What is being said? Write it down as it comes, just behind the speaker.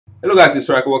Hello guys, it's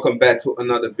Striker. Welcome back to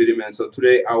another video, man. So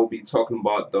today I will be talking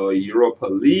about the Europa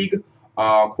League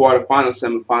quarterfinal,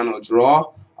 semifinal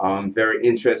draw. Very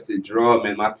interested draw,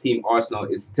 man. My team Arsenal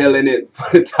is still in it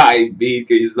for the time being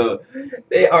because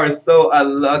they are so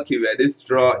unlucky, man. This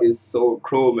draw is so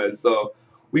cruel, man. So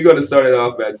we're gonna start it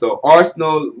off, man. So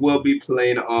Arsenal will be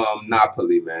playing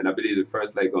Napoli, man. I believe the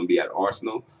first leg gonna be at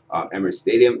Arsenal, Emirates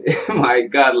Stadium. My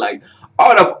God, like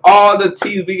out of all the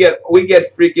teams we get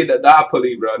freaking the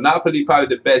Napoli, bro. Napoli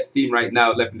probably the best team right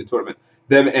now left in the tournament.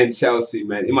 Them and Chelsea,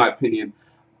 man, in my opinion.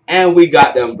 And we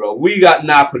got them, bro. We got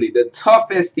Napoli, the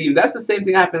toughest team. That's the same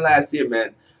thing happened last year,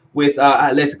 man, with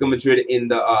Atletico Madrid in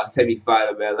the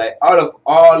semi-final, man. Like out of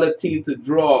all the teams to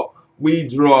draw, we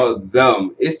draw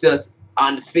them. It's just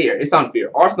unfair. It's unfair.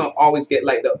 Arsenal always get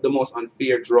like the most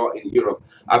unfair draw in Europe.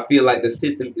 I feel like the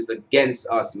system is against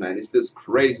us, man. It's just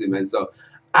crazy, man. So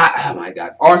oh my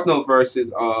God, Arsenal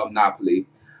versus Napoli.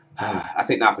 I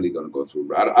think Napoli gonna go through,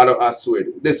 bro. I swear,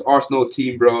 this Arsenal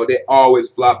team, bro, they always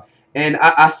flop. And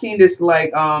I seen this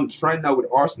like trend now with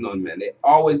Arsenal, man. They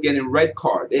always getting red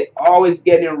card. They always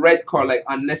getting red card, like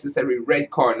unnecessary red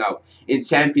card now in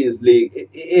Champions League,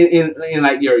 in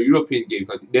like your European game,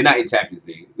 because they're not in Champions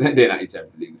League. They're not in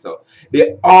Champions League, so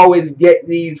they always get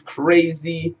these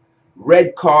crazy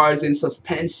red cards and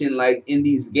suspension like in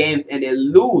these games, and they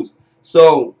lose.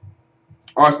 So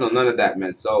Arsenal, none of that,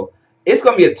 man. So it's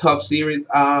gonna be a tough series.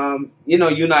 Unai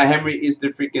Emery is the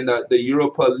freaking the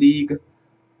Europa League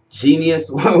genius,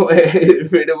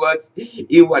 pretty much.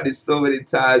 He won it so many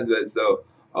times, man. So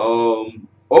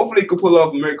hopefully he could pull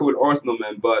off a miracle with Arsenal,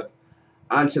 man. But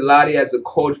Ancelotti as a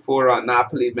coach for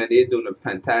Napoli, man, they're doing a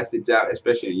fantastic job,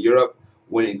 especially in Europe,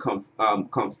 winning comfortable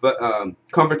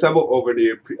over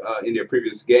their in their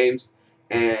previous games.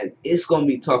 And it's gonna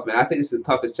be tough, man. I think this is the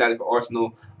toughest challenge for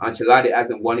Arsenal. Ancelotti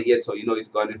hasn't won it yet, so you know he's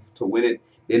going to win it.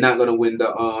 They're not gonna win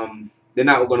the They're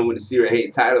not gonna win the Serie A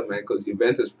title, man, because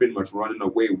Juventus pretty much running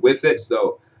away with it.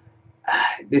 So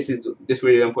this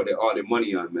really don't put all their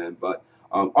money on, man. But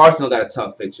Arsenal got a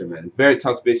tough fixture, man. Very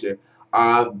tough fixture.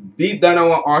 Deep down, I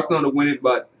want Arsenal to win it,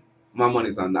 but my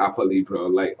money's on Napoli, bro.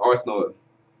 Like Arsenal,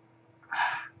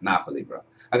 Napoli, bro.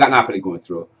 I got Napoli going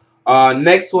through.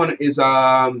 Next one is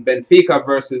Benfica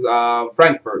versus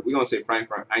Frankfurt. We're gonna say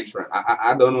Frankfurt Eintracht.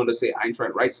 I don't know to say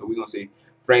Eintracht right, so we're gonna say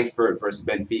Frankfurt versus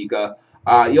Benfica.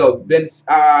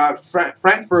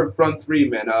 Frankfurt front three,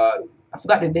 man. I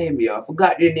forgot the name, yo. I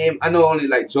forgot their name. I know only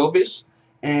like Jovic,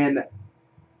 and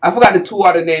I forgot the two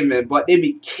other name, man. But they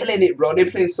be killing it, bro. They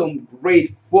playing some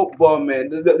great football, man.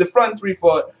 The front three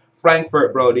for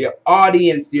Frankfurt, bro. Their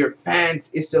audience, their fans,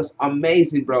 it's just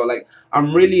amazing, bro. Like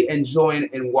I'm really enjoying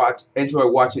and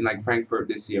enjoy watching like Frankfurt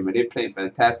this year, man. They're playing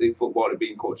fantastic football. They're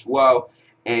being coached well,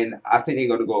 and I think they're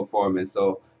gonna go far, man.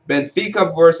 So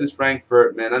Benfica versus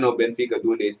Frankfurt, man. I know Benfica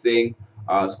doing their thing,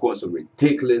 scoring some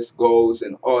ridiculous goals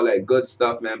and all that good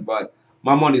stuff, man. But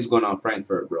my money's going on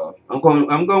Frankfurt, bro. I'm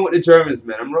going with the Germans,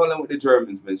 man. I'm rolling with the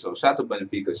Germans, man. So shout out to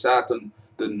Benfica, shout out to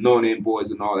the no-name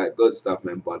boys and all that good stuff,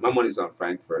 man. But my money's on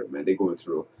Frankfurt, man. They're going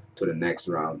through to the next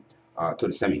round, to the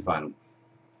semifinal.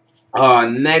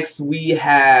 Next we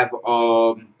have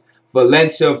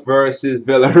Valencia versus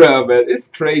Villarreal, man. It's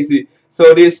crazy.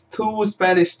 So there's two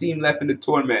Spanish teams left in the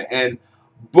tournament, and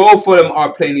both of them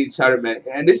are playing each other, man.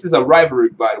 And this is a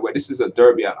rivalry, by the way. This is a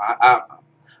derby.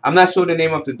 I'm not sure the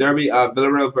name of the derby.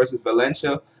 Villarreal versus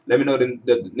Valencia. Let me know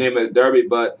the name of the derby.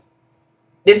 But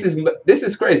this is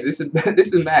crazy. This is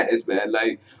this is madness, man.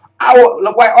 Like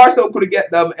why Arsenal could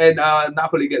get them and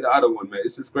Napoli get the other one, man.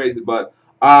 It's just crazy. But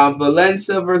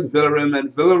Valencia versus Villarreal,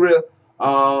 man.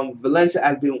 Valencia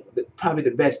has been probably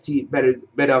the best team, better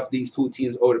of these two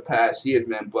teams over the past years,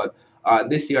 man. But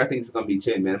this year I think it's gonna be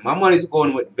changed, man. My money's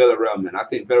going with Villarreal, man. I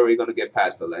think Villarreal gonna get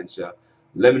past Valencia.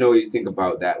 Let me know what you think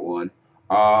about that one.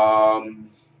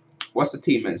 What's the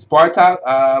team, man? Spartak,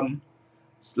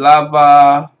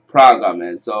 Slava Praga,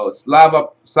 man. So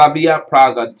Slavia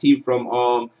Praga, team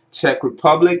from Czech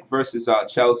Republic versus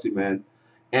Chelsea, man.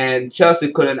 And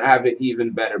Chelsea couldn't have it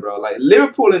even better, bro. Like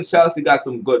Liverpool and Chelsea got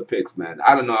some good picks, man.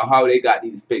 I don't know how they got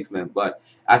these picks, man, but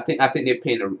I think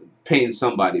they're paying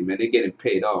somebody, man. They're getting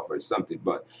paid off or something.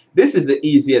 But this is the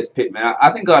easiest pick, man. I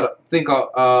think about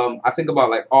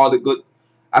like all the good.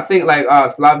 I think like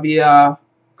Slavia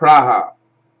Praha.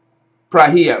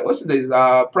 Prahia. What's this?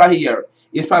 Prahia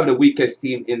is probably the weakest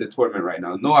team in the tournament right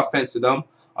now. No offense to them.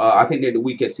 I think they're the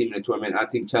weakest team in the tournament. I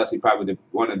think Chelsea probably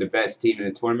one of the best team in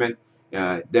the tournament.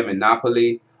 Them and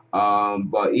Napoli.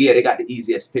 But yeah, they got the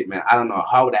easiest pick, man. I don't know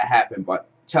how that happened, but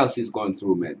Chelsea's going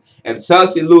through, man. If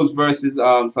Chelsea lose versus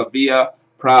Slavia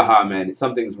Praha, man,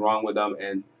 something's wrong with them.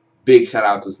 And big shout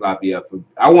out to Slavia.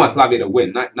 I want Slavia to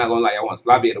win. Not gonna lie, I want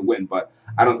Slavia to win, but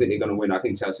I don't think they're gonna win. I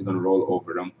think Chelsea's gonna roll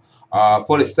over them.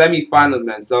 For the semi-final,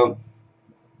 man. So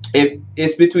if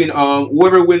it's between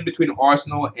whoever win between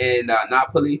Arsenal and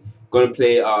Napoli, gonna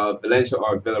play Valencia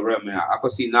or Villarreal. Man, I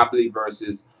could see Napoli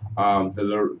versus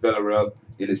Villarreal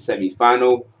in the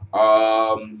semi-final.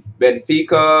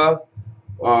 Benfica.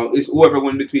 It's whoever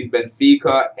win between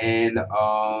Benfica and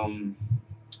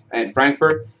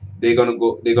Frankfurt. They're gonna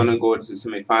go to the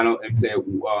semifinal and play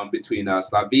between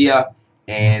Slavia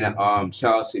and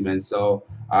Chelsea, man. So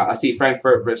I see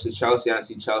Frankfurt versus Chelsea. I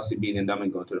see Chelsea beating them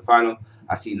and going to the final.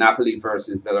 I see Napoli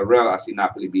versus Villarreal. I see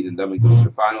Napoli beating them and going to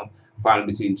the final. Final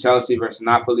between Chelsea versus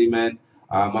Napoli, man.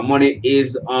 My money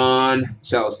is on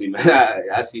Chelsea, man.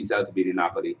 I see Chelsea beating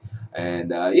Napoli. And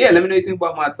yeah, let me know what you think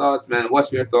about my thoughts, man.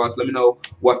 What's your thoughts? Let me know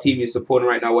what team you're supporting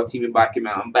right now, what team you're backing,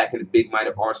 man. I'm backing the big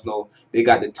minded Arsenal. They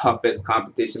got the toughest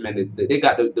competition, man. They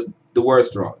got the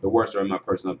worst draw in my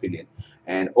personal opinion.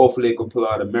 And hopefully they can pull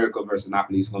out a miracle versus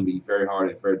Napoli. It's going to be very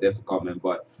hard and very difficult, man.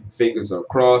 But fingers are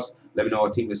crossed. Let me know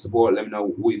what team you support. Let me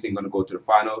know who you think going to go to the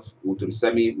finals, who to the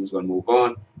semi, who's going to move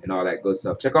on, and all that good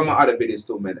stuff. Check out my other videos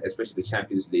too, man, especially the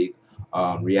Champions League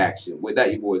reaction. With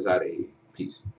that, you boys out of here. Peace.